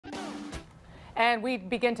And we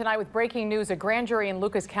begin tonight with breaking news. A grand jury in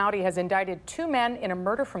Lucas County has indicted two men in a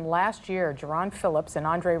murder from last year. Jaron Phillips and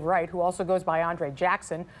Andre Wright, who also goes by Andre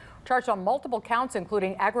Jackson, charged on multiple counts,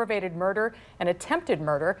 including aggravated murder and attempted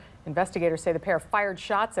murder. Investigators say the pair fired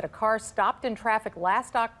shots at a car stopped in traffic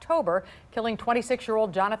last October, killing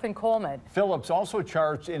 26-year-old Jonathan Coleman. Phillips also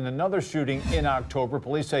charged in another shooting in October.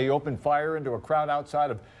 Police say he opened fire into a crowd outside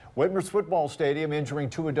of Whitmer's football stadium, injuring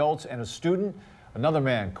two adults and a student. Another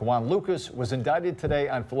man, Kejuan was indicted today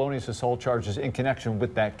on felonious assault charges in connection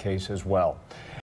with that case as well.